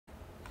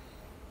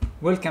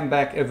Welcome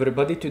back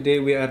everybody. Today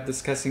we are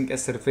discussing a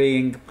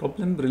surveying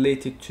problem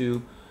related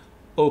to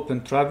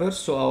open traverse.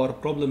 So our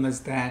problem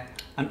is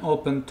that an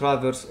open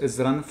traverse is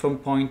run from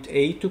point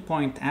A to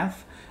point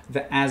F.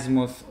 The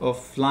azimuth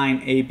of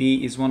line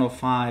AB is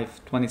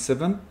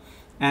 105.27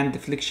 and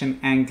deflection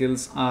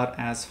angles are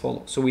as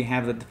follows. So we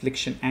have the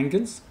deflection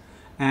angles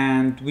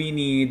and we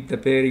need the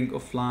bearing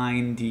of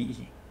line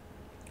DE.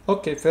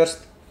 Okay,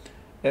 first,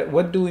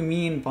 what do we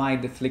mean by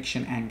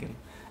deflection angle?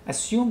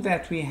 Assume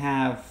that we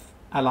have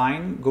a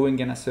line going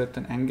in a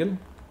certain angle.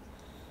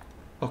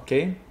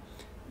 Okay,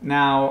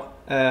 now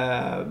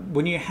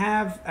when you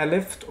have a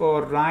left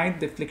or right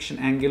deflection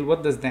angle,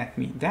 what does that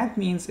mean? That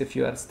means if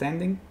you are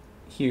standing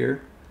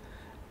here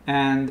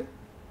and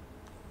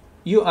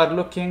you are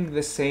looking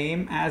the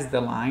same as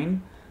the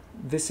line,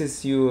 this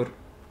is your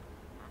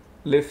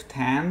left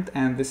hand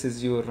and this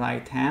is your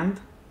right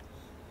hand.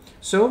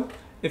 So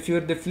if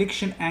your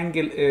deflection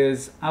angle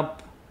is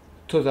up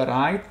to the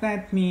right,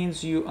 that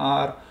means you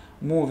are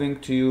moving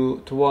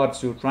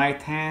towards your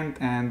right hand,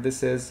 and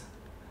this is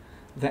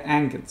the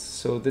angles.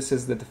 So this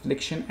is the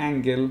deflection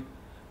angle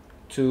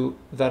to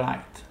the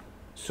right.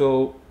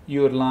 So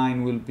your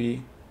line will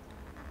be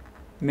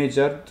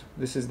measured.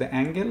 This is the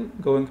angle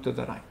going to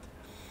the right.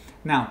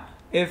 Now,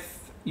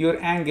 if your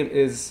angle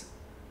is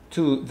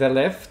to the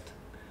left,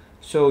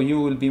 so you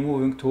will be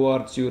moving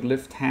towards your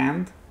left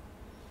hand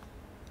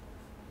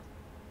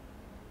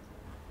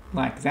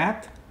like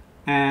that,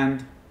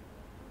 and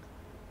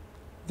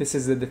this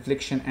is the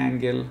deflection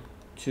angle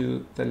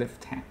to the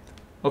left hand.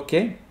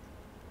 Okay,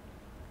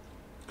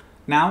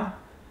 now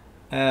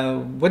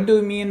what do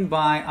we mean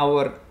by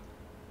our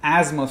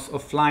azimuth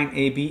of line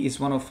AB is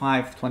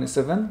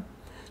 105.27?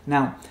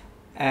 Now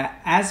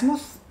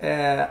azimuth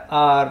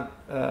are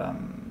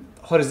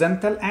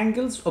horizontal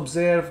angles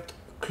observed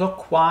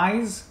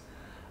clockwise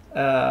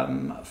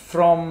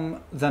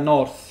from the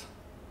north.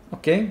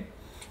 Okay,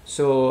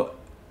 so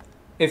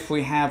if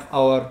we have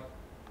our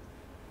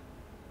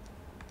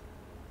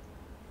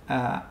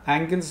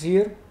angles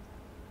here,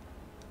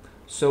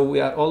 so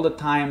we are all the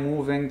time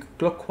moving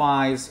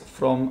clockwise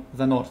from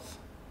the north.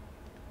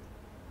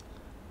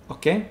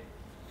 Okay,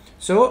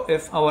 so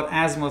if our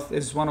azimuth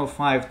is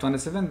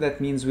 105.27, that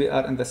means we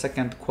are in the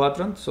second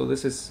quadrant. So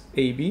this is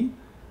AB,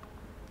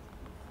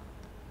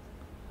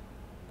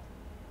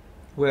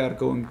 we are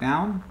going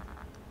down,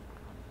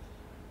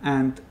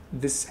 and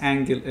this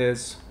angle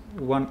is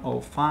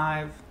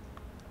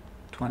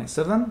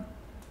 105.27.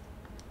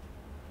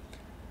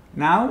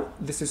 Now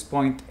this is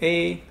point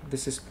A,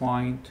 this is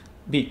point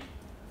B.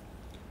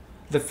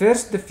 The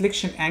first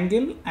deflection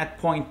angle at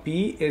point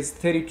B is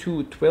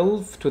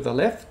 32.12 to the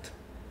left.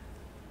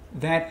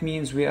 That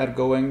means we are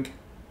going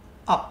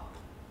up.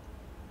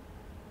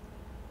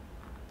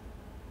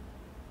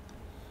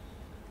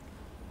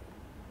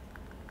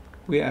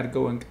 We are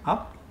going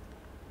up.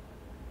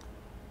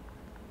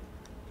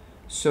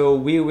 So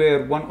we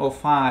were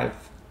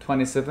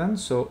 105.27,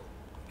 so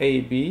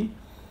AB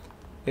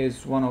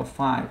is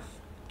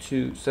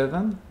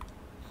 105.27.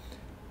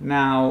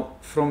 Now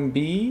from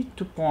B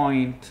to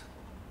point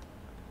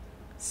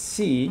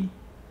C,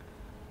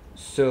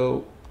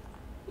 so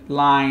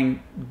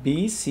line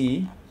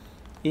BC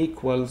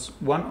equals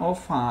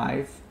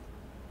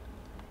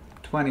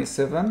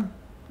 105.27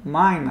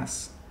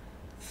 minus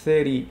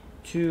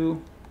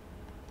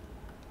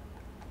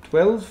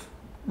 32.12,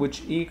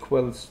 which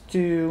equals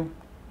to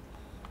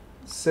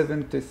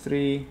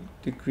 73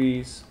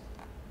 degrees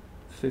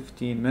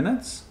 15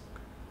 minutes.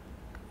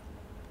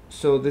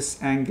 So this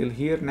angle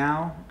here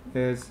now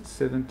is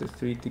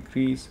 73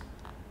 degrees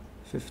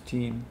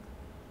 15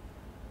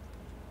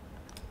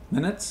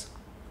 minutes.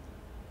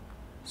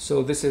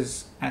 So this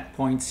is at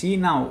point C.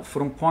 Now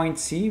from point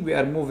C we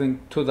are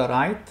moving to the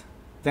right.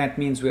 That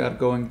means we are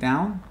going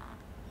down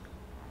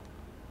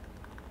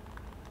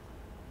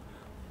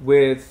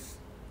with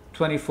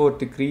 24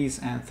 degrees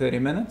and 30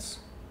 minutes.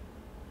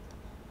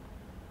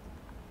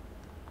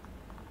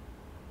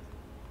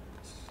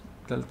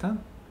 Delta,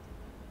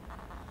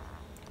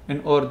 in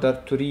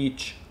order to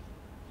reach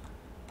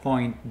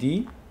point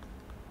D.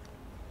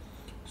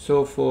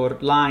 So for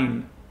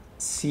line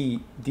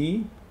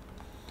CD,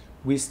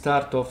 we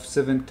start off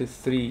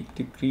 73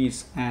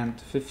 degrees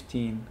and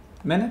 15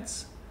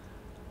 minutes,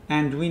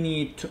 and we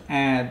need to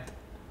add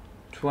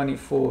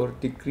 24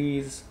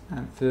 degrees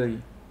and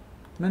 30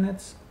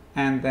 minutes,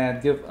 and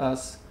that gives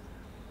us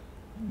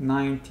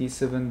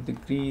 97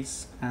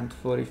 degrees and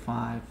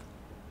 45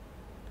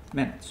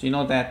 minutes. You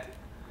know that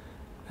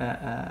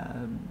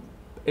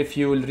if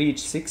you will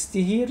reach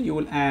 60 here, you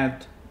will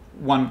add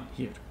 1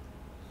 here.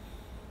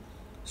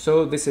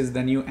 So this is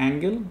the new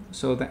angle.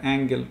 So the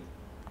angle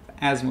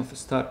azimuth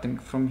starting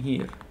from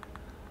here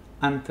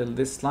until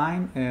this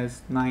line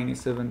is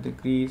 97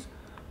 degrees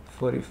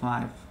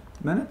 45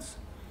 minutes.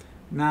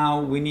 Now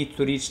we need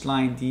to reach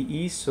line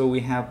DE, so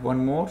we have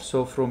one more.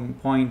 So from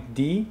point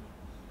D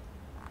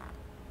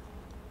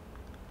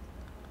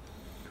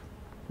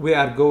we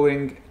are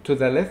going to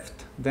the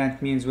left.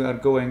 That means we are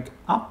going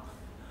up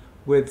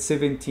with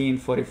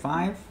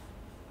 1745.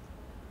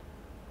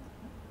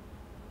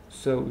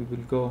 So we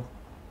will go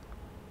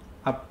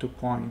up to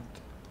point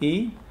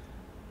E.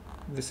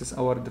 This is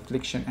our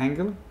deflection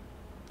angle,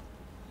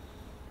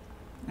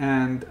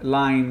 and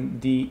line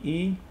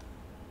DE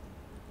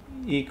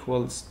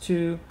equals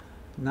to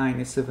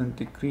 97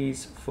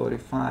 degrees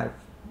 45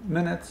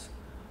 minutes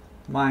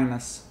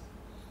minus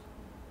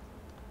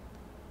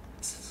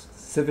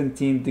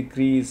 17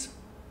 degrees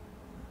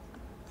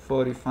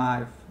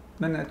 45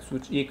 minutes,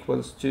 which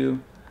equals to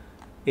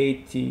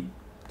 80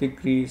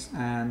 degrees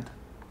and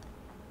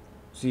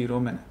 0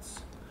 minutes.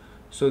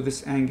 So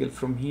this angle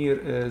from here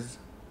is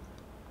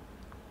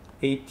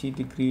 80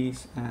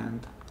 degrees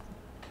and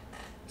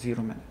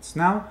 0 minutes.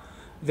 Now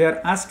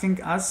they're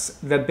asking us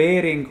the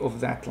bearing of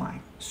that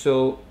line.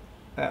 So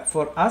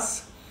for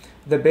us,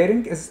 the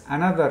bearing is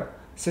another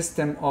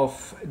system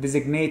of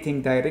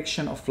designating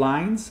direction of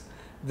lines.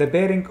 The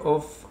bearing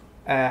of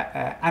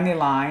any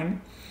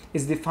line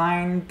is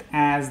defined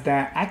as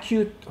the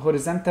acute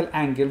horizontal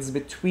angles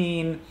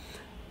between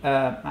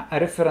a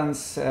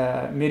reference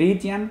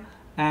meridian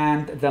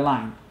and the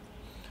line.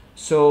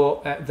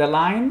 So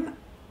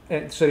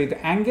the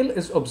angle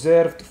is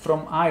observed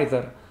from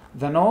either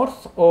the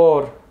north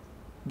or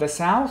the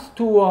south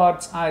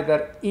towards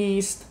either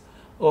east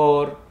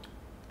or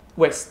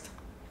west.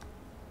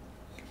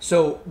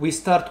 So we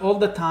start all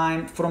the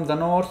time from the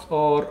north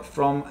or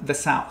from the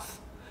south.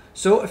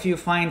 So if you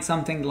find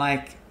something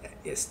like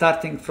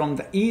starting from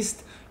the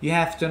east, you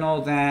have to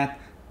know that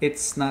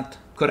it's not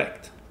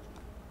correct.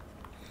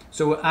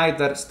 So we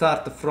either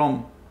start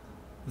from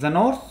the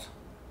north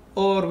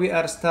or we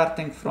are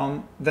starting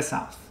from the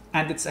south,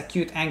 and its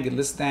acute angle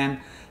less than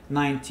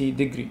 90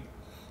 degrees.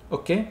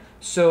 Okay,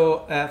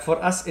 so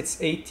for us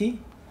it's 80.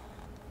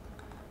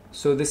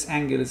 So this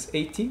angle is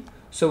 80.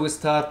 So we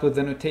start with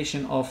the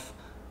notation of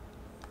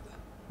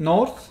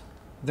north,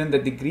 then the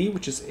degree,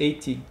 which is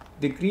 80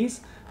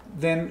 degrees,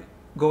 then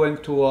going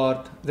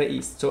toward the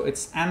east. So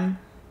it's n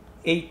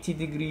 80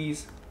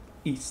 degrees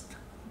east,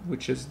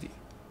 which is D.